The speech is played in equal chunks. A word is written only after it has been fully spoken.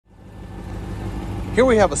Here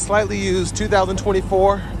we have a slightly used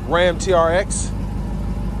 2024 Ram TRX.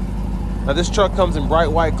 Now this truck comes in bright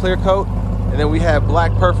white clear coat, and then we have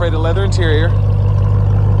black perforated leather interior.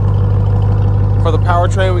 For the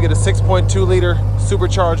powertrain, we get a 6.2 liter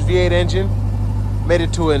supercharged V8 engine, made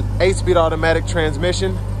it to an 8-speed automatic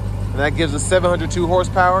transmission, and that gives us 702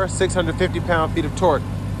 horsepower, 650 pound-feet of torque.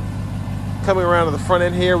 Coming around to the front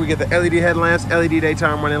end here, we get the LED headlamps, LED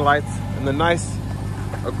daytime running lights, and the nice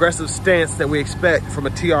aggressive stance that we expect from a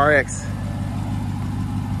TRX.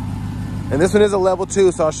 And this one is a level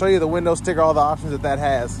 2, so I'll show you the window sticker, all the options that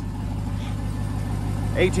has.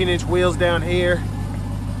 18-inch wheels down here.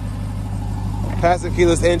 Passive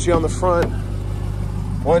keyless entry on the front.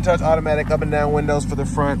 One-touch automatic up and down windows for the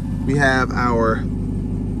front. We have our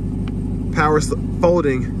power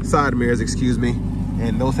folding side mirrors,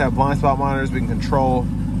 and those have blind spot monitors. We can control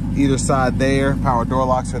either side there. Power door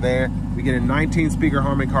locks are there. We get a 19-speaker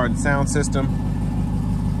Harman Kardon sound system.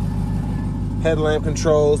 Headlamp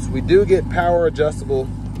controls. We do get power adjustable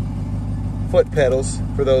foot pedals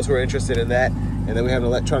for those who are interested in that. And then we have an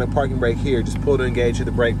electronic parking brake here. Just pull to engage, hit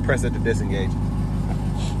the brake, press it to disengage.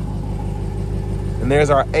 And there's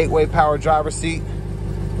our 8-way power driver seat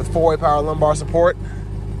with 4-way power lumbar support.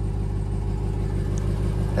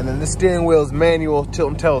 And then the steering wheel is manual tilt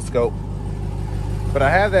and telescope. But I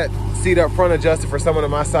have that seat up front adjusted for someone of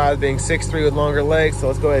my size, being 6'3" with longer legs. So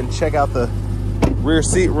let's go ahead and check out the rear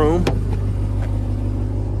seat room.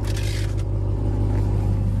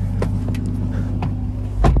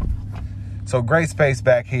 So great space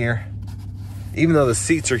back here. Even though the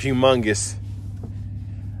seats are humongous,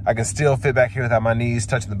 I can still fit back here without my knees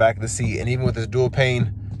touching the back of the seat. And even with this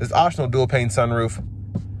this optional dual pane sunroof,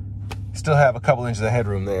 still have a couple inches of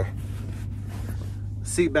headroom there.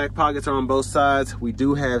 Seat back pockets are on both sides. We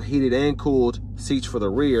do have heated and cooled seats for the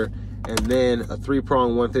rear, and then a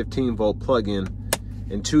 3-prong 115-volt plug-in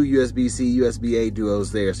and 2 USB-C, USB-A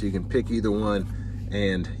duos there, so you can pick either one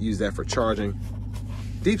and use that for charging.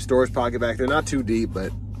 Deep storage pocket back there, not too deep,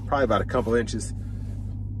 but probably about a couple inches.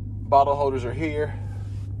 Bottle holders are here.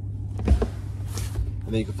 And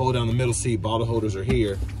then you can fold down the middle seat, bottle holders are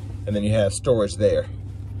here, and then you have storage there.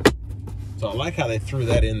 So I like how they threw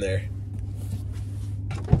that in there.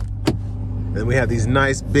 And we have these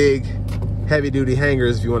nice big heavy duty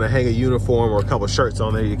hangers. If you want to hang a uniform or a couple shirts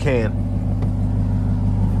on there, you can.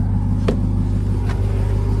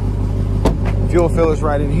 Fuel filler's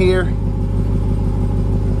right in here.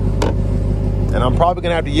 And I'm probably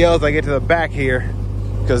gonna have to yell as I get to the back here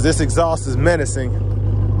because this exhaust is menacing.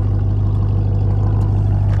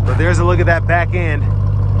 But there's a look at that back end.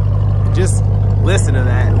 Just listen to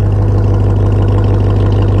that.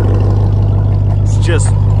 It's just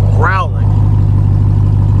growling.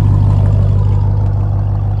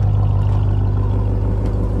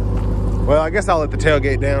 Well, I guess I'll let the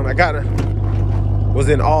tailgate down. I kinda was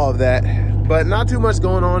in awe of that. But not too much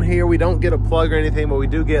going on here. We don't get a plug or anything, but we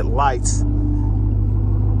do get lights.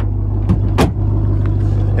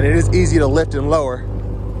 And it is easy to lift and lower.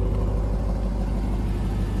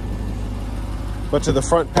 But to the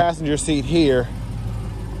front passenger seat here,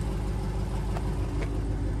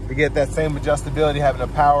 we get that same adjustability, having a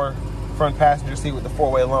power front passenger seat with the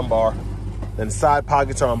 4-way lumbar. Then side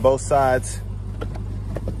pockets are on both sides.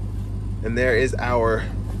 And there is our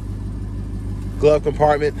glove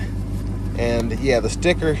compartment. And yeah, the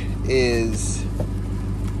sticker is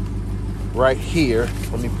right here.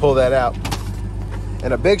 Let me pull that out.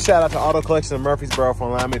 And a big shout out to Auto Collection of Murfreesboro for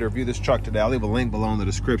allowing me to review this truck today. I'll leave a link below in the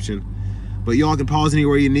description. But y'all can pause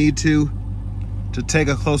anywhere you need to take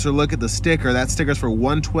a closer look at the sticker. That sticker's for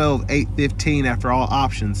 $112,815 after all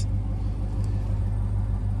options.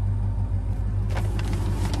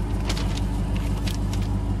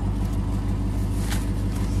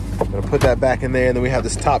 I'm gonna put that back in there, and then we have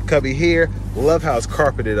this top cubby here. Love how it's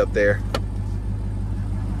carpeted up there.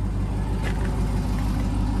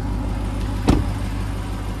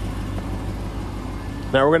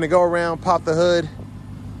 Now we're gonna go around, pop the hood,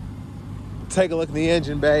 take a look in the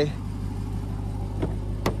engine bay.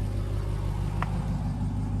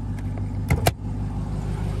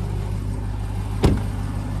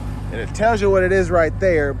 And it tells you what it is right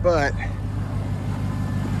there, but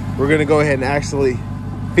we're gonna go ahead and actually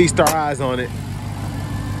feast our eyes on it.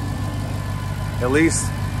 At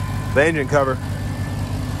least the engine cover.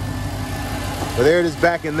 But there it is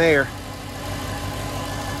back in there.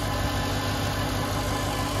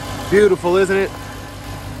 Beautiful, isn't it?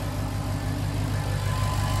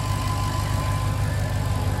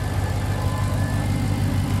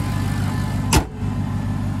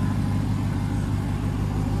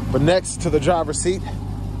 But next to the driver's seat,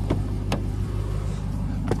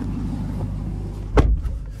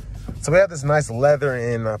 So we have this nice leather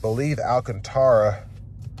and I believe Alcantara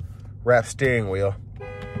wrapped steering wheel.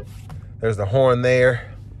 There's the horn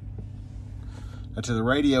there. Now to the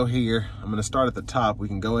radio here, I'm gonna start at the top. We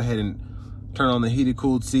can go ahead and turn on the heated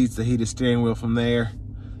cooled seats, the heated steering wheel from there.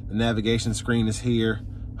 The navigation screen is here,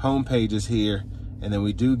 home page is here, and then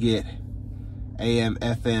we do get AM,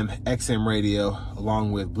 FM, XM radio,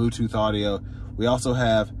 along with Bluetooth audio. We also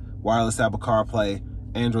have wireless Apple CarPlay,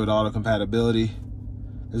 Android Auto compatibility.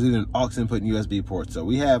 There's even an aux input and USB port. So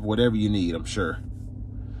we have whatever you need, I'm sure.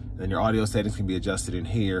 And then your audio settings can be adjusted in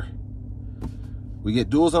here. We get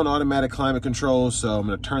dual zone automatic climate control, so I'm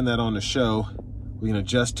gonna turn that on to show. We can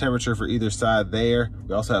adjust temperature for either side there.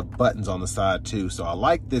 We also have buttons on the side too. So I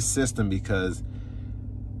like this system because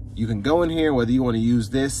you can go in here, whether you wanna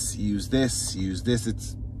use this, use this, use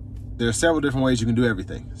this. There are several different ways you can do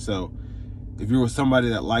everything. So if you're with somebody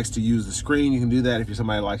that likes to use the screen, you can do that. If you're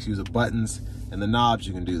somebody that likes to use the buttons and the knobs,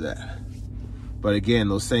 you can do that. But again,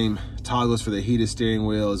 those same toggles for the heated steering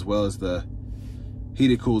wheel as well as the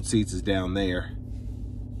heated cooled seats is down there.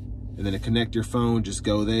 And then to connect your phone, just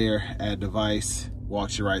go there, add device,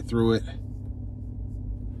 walks you right through it.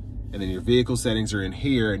 And then your vehicle settings are in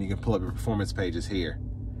here and you can pull up your performance pages here.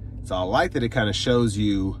 So I like that it kind of shows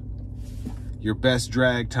you your best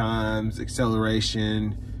drag times,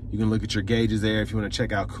 acceleration. You can look at your gauges there if you want to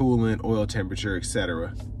check out coolant, oil temperature,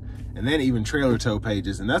 etc. And then even trailer tow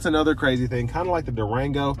pages. And that's another crazy thing, kind of like the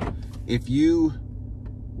Durango. If you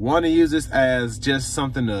want to use this as just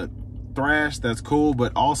something to thrash, that's cool,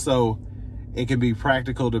 but also it can be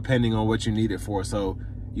practical depending on what you need it for. So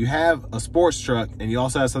you have a sports truck and you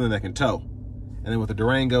also have something that can tow. And then with the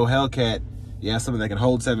Durango Hellcat, you have something that can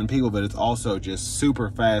hold 7 people, but it's also just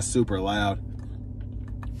super fast, super loud.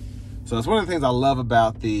 So that's one of the things I love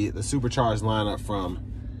about the supercharged lineup from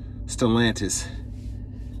Stellantis.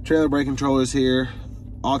 Trailer brake controllers here,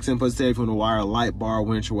 aux inputs there if you want to wire a light bar,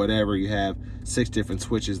 winch, or whatever. You have 6 different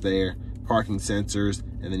switches there, parking sensors,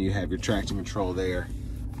 and then you have your traction control there.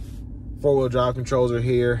 4-wheel drive controls are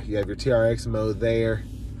here. You have your TRX mode there,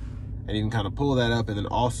 and you can kind of pull that up, and then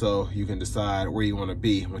also you can decide where you want to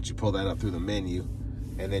be once you pull that up through the menu.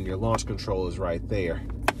 And then your launch control is right there.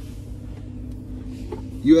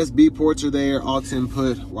 USB ports are there, aux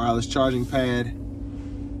input, wireless charging pad.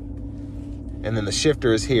 And then the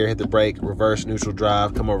shifter is here. Hit the brake, reverse, neutral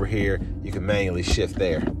drive, come over here. You can manually shift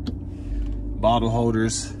there. Bottle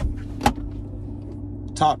holders.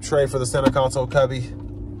 Top tray for the center console cubby.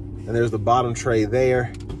 And there's the bottom tray there.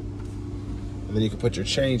 And then you can put your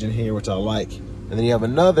change in here, which I like. And then you have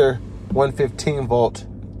another 115 volt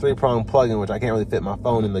 3-prong plug-in, which I can't really fit my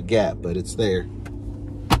phone in the gap, but it's there.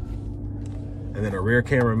 And then a rear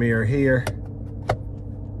camera mirror here.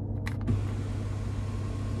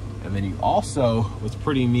 And then you also, what's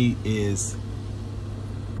pretty neat is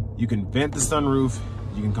you can vent the sunroof,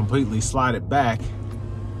 you can completely slide it back,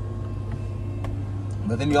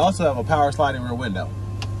 but then you also have a power sliding rear window.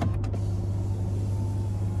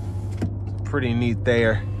 Pretty neat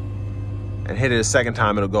there. And hit it a second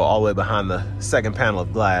time, it'll go all the way behind the second panel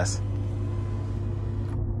of glass.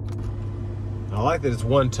 And I like that it's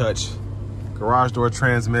one touch. Garage door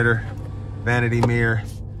transmitter, vanity mirror,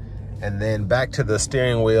 and then back to the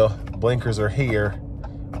steering wheel. Blinkers are here.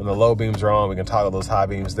 When the low beams are on, we can toggle those high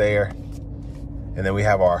beams there. And then we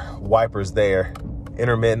have our wipers there.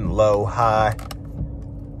 Intermittent, low, high.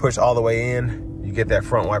 Push all the way in, you get that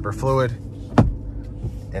front wiper fluid.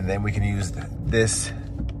 And then we can use this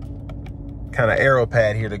kind of arrow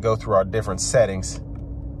pad here to go through our different settings.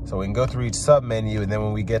 So we can go through each sub menu, and then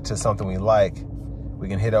when we get to something we like, we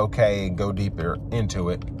can hit OK and go deeper into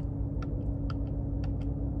it.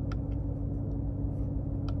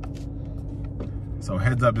 So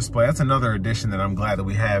heads-up display, that's another addition that I'm glad that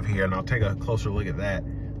we have here, and I'll take a closer look at that.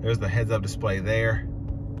 There's the heads-up display there.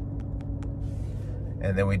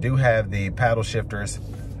 And then we do have the paddle shifters.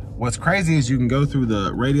 What's crazy is you can go through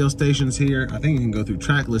the radio stations here. I think you can go through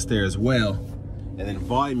track list there as well. And then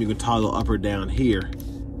volume, you can toggle up or down here.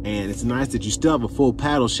 And it's nice that you still have a full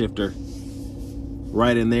paddle shifter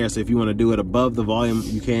right in there. So if you want to do it above the volume,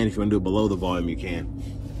 you can. If you want to do it below the volume, you can.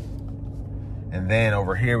 And then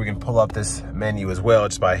over here, we can pull up this menu as well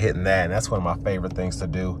just by hitting that. And that's one of my favorite things to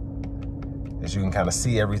do, is you can kind of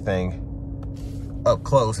see everything up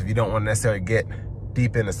close if you don't want to necessarily get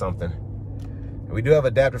deep into something. And we do have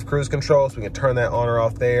adaptive cruise control, so we can turn that on or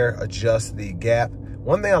off there, adjust the gap.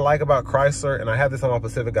 One thing I like about Chrysler, and I have this on my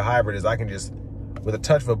Pacifica Hybrid, is I can just, with a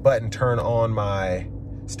touch of a button, turn on my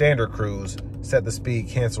standard cruise, set the speed,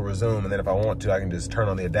 cancel, resume, and then if I want to, I can just turn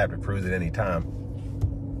on the adaptive cruise at any time.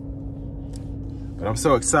 But I'm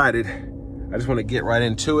so excited. I just want to get right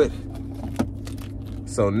into it.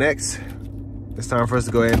 So next, it's time for us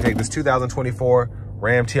to go ahead and take this 2024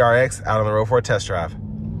 Ram TRX out on the road for a test drive.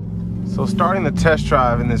 So starting the test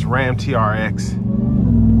drive in this Ram TRX,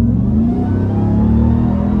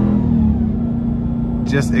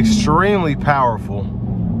 just extremely powerful.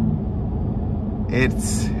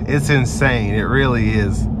 It's insane, it really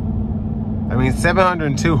is. I mean,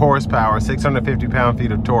 702 horsepower, 650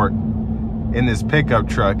 pound-feet of torque in this pickup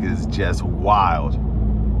truck is just wild.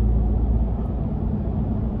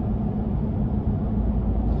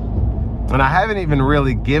 And I haven't even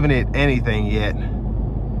really given it anything yet.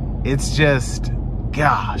 It's just,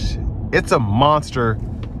 gosh, it's a monster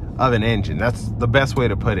of an engine. That's the best way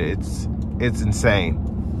to put it. It's insane.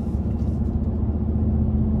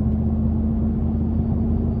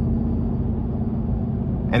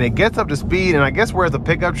 And it gets up to speed, and I guess where it's a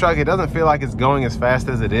pickup truck, it doesn't feel like it's going as fast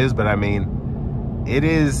as it is, but I mean, it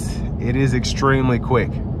is extremely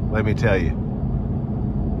quick, let me tell you.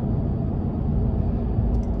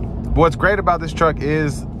 What's great about this truck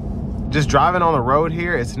is just driving on the road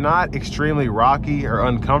here, it's not extremely rocky or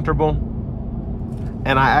uncomfortable.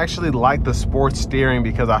 And I actually like the sports steering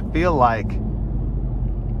because I feel like,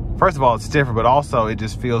 first of all, it's stiffer, but also it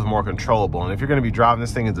just feels more controllable. And if you're gonna be driving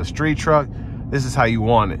this thing as a street truck, this is how you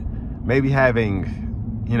want it. Maybe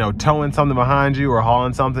having, you know, towing something behind you or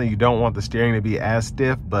hauling something, you don't want the steering to be as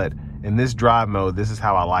stiff, but in this drive mode, this is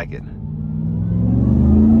how I like it.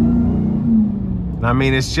 I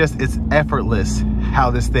mean, it's effortless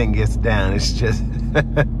how this thing gets down. It's just,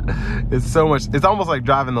 it's so much, it's almost like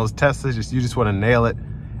driving those Teslas. You just want to nail it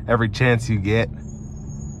every chance you get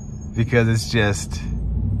because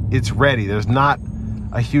it's ready. There's not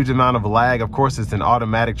a huge amount of lag. Of course, it's an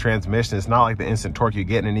automatic transmission. It's not like the instant torque you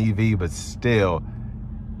get in an EV, but still,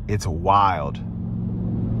 it's wild.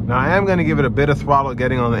 Now, I am going to give it a bit of throttle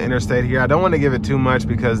getting on the interstate here. I don't want to give it too much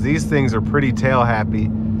because these things are pretty tail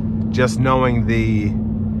happy. Just knowing the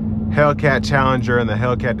Hellcat Challenger and the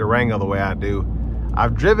Hellcat Durango the way I do.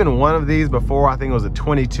 I've driven one of these before. I think it was a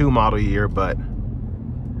 22 model year, but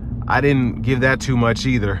I didn't give that too much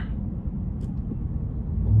either.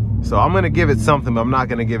 So I'm gonna give it something, but I'm not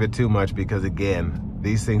gonna give it too much because again,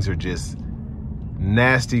 these things are just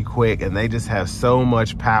nasty quick and they just have so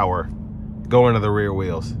much power going to the rear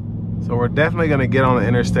wheels. So we're definitely gonna get on the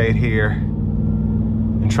interstate here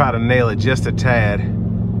and try to nail it just a tad.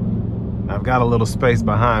 I've got a little space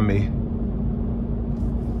behind me.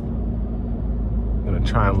 I'm gonna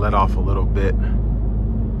try and let off a little bit.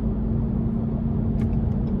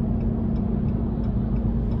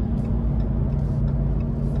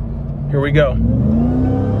 Here we go.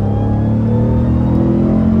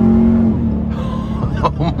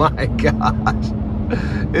 Oh my gosh.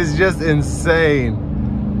 It's just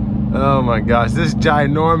insane. Oh my gosh, this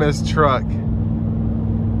ginormous truck.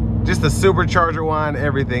 Just the supercharger whine,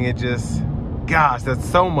 everything, it just, gosh, that's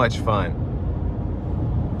so much fun.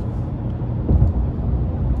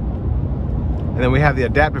 And then we have the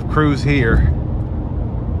adaptive cruise here.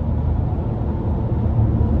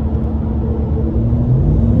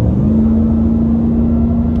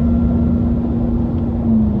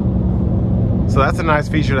 So that's a nice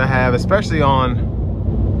feature to have, especially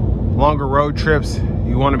on longer road trips.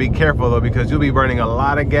 You want to be careful though, because you'll be burning a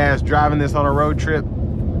lot of gas driving this on a road trip.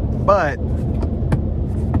 But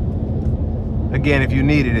again, if you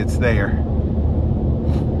need it, it's there.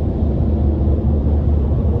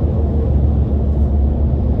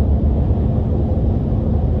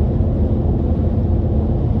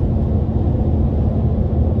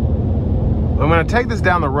 I'm gonna take this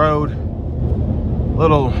down the road,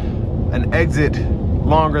 an exit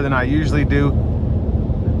longer than I usually do.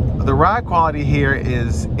 The ride quality here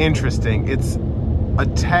is interesting. It's a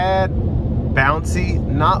tad bouncy,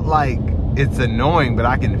 not like it's annoying, but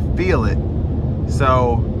I can feel it.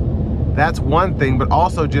 So that's one thing, but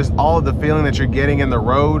also just all of the feeling that you're getting in the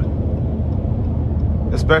road,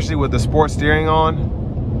 especially with the sports steering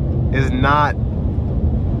on, is not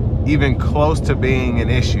even close to being an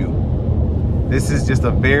issue. This is just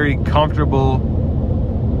a very comfortable,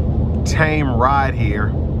 tame ride here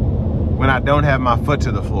when I don't have my foot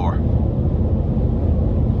to the floor.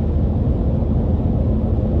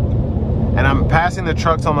 And I'm passing the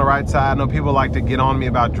trucks on the right side. I know people like to get on me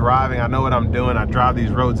about driving. I know what I'm doing. I drive these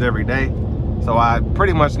roads every day. So I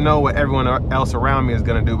pretty much know what everyone else around me is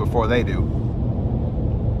gonna do before they do.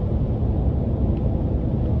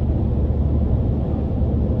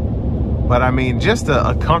 But I mean, just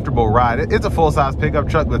a comfortable ride. It's a full-size pickup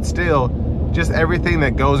truck, but still, just everything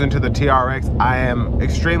that goes into the TRX, I am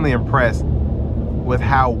extremely impressed with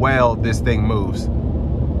how well this thing moves.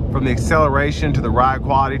 From the acceleration to the ride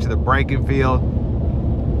quality to the braking feel.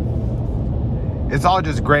 It's all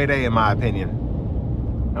just grade A in my opinion.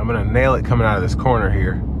 I'm gonna nail it coming out of this corner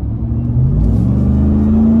here.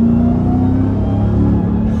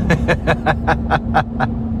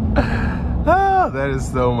 Oh, that is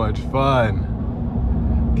so much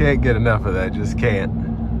fun. Can't get enough of that, just can't.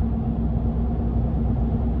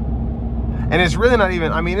 And it's really not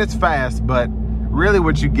even, I mean, it's fast, but really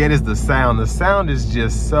what you get is the sound. The sound is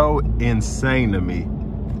just so insane to me.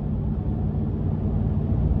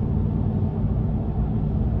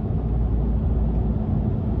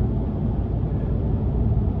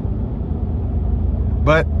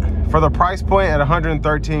 But for the price point at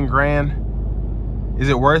 113 grand, is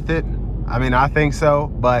it worth it? I mean, I think so,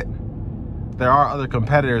 but there are other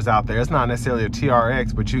competitors out there. It's not necessarily a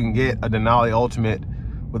TRX, but you can get a Denali Ultimate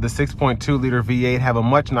with a 6.2 liter V8, have a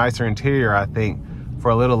much nicer interior, I think,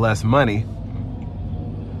 for a little less money.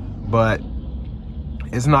 But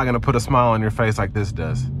it's not gonna put a smile on your face like this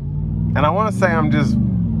does. And I wanna say I'm just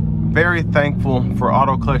very thankful for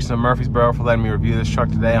Auto Collection of Murfreesboro for letting me review this truck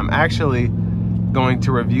today. I'm actually going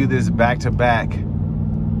to review this back-to-back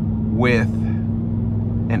with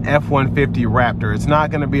an F-150 Raptor. It's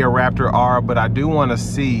not gonna be a Raptor R, but I do wanna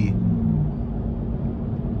see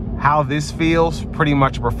how this feels, pretty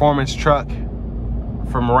much a performance truck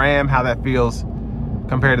from Ram, how that feels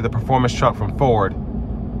compared to the performance truck from Ford,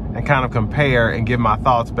 and kind of compare and give my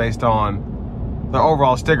thoughts based on the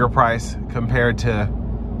overall sticker price compared to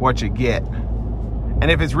what you get.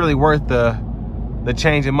 And if it's really worth the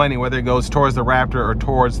change in money, whether it goes towards the Raptor or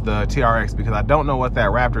towards the TRX, because I don't know what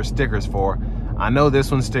that Raptor sticker's for. I know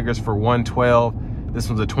this one's sticker's for 112, this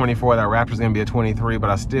one's a 24, that Raptor's gonna be a 23,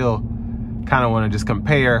 but I still kind of want to just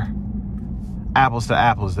compare apples to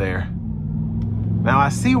apples there. Now I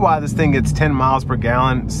see why this thing gets 10 miles per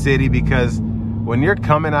gallon city, because when you're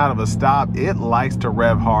coming out of a stop, it likes to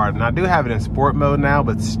rev hard. And I do have it in sport mode now,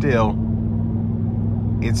 but still,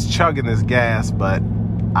 it's chugging this gas, but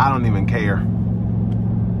I don't even care.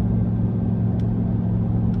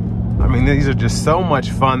 I mean, these are just so much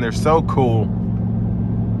fun. They're so cool.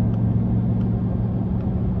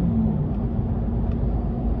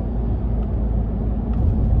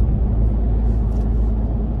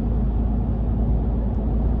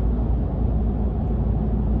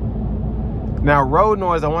 Now, road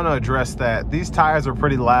noise, I want to address that. These tires are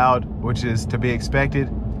pretty loud, which is to be expected,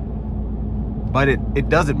 but it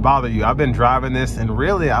doesn't bother you. I've been driving this, and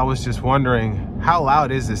really, I was just wondering, how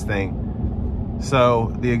loud is this thing?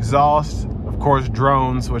 So, the exhaust, of course,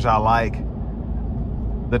 drones, which I like.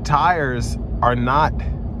 The tires are not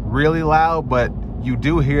really loud, but you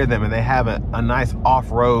do hear them, and they have a nice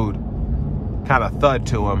off-road kind of thud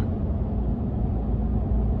to them.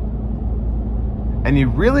 And you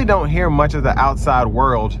really don't hear much of the outside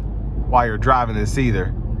world while you're driving this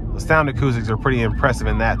either. The sound acoustics are pretty impressive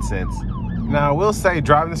in that sense. Now, I will say,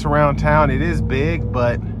 driving this around town, it is big,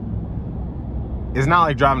 but it's not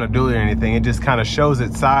like driving a dually or anything. It just kind of shows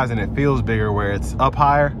its size and it feels bigger where it's up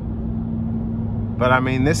higher. But I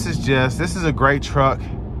mean, this is a great truck,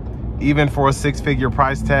 even for a 6-figure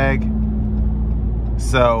price tag.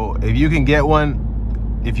 So if you can get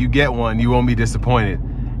one, if you get one, you won't be disappointed.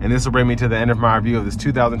 And this will bring me to the end of my review of this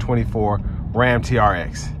 2024 Ram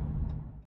TRX.